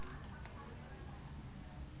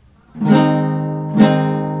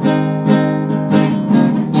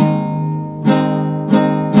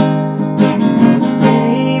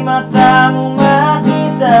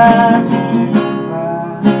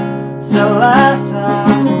rasa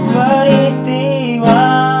peristiwa.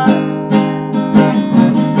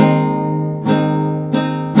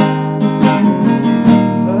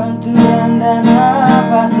 Benturan dan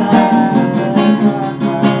hempasan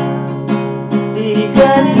terpahat di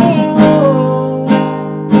keningmu.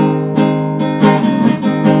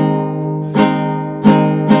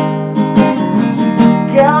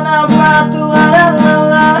 Kau nampak tua dan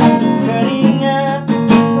lelah, keringat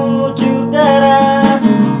mengucur deras,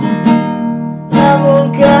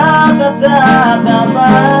 namun kau tetap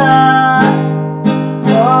tabah.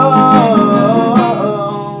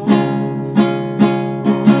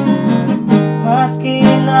 Meski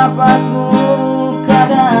nafasmu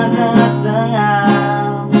kadang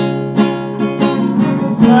tersengal,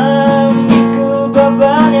 memikul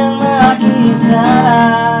beban yang makin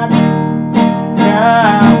berat,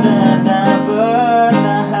 kau tetap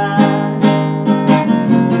bertahan.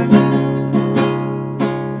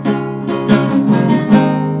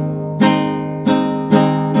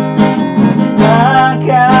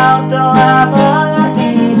 Engkau telah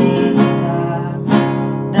mengerti hitam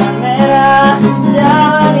dan merah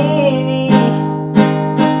jalan ini.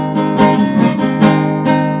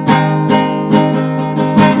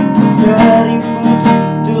 Keriput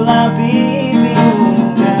tulah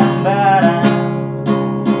pipimu gambaran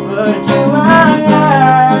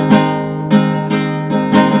perjuangan.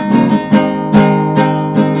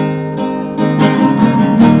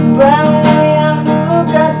 Bangku yang dulu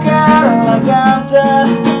kekar lagam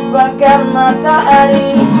terbakar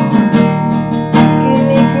matahari,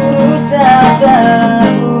 kini kurus tak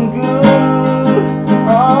terbungkus.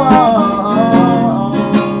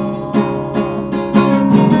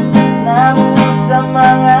 Namun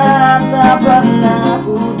semangat tak pernah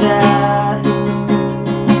pudar.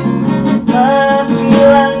 Meski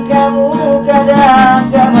langkahmu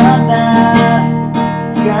kadang gemetar,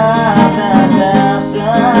 kau tetap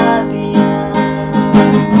setia.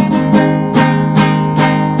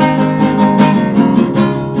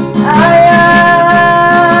 Ayah,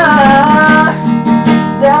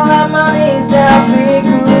 dalam manis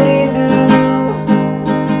hatiku rindu.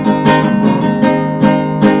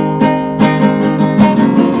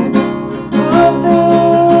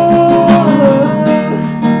 Untuk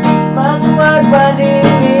menuai padi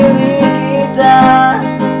milik kita,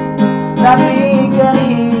 tapi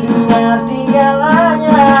kerinduan tinggal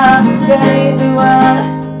hanya kerinduan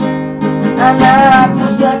anakmu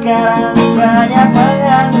sekarang.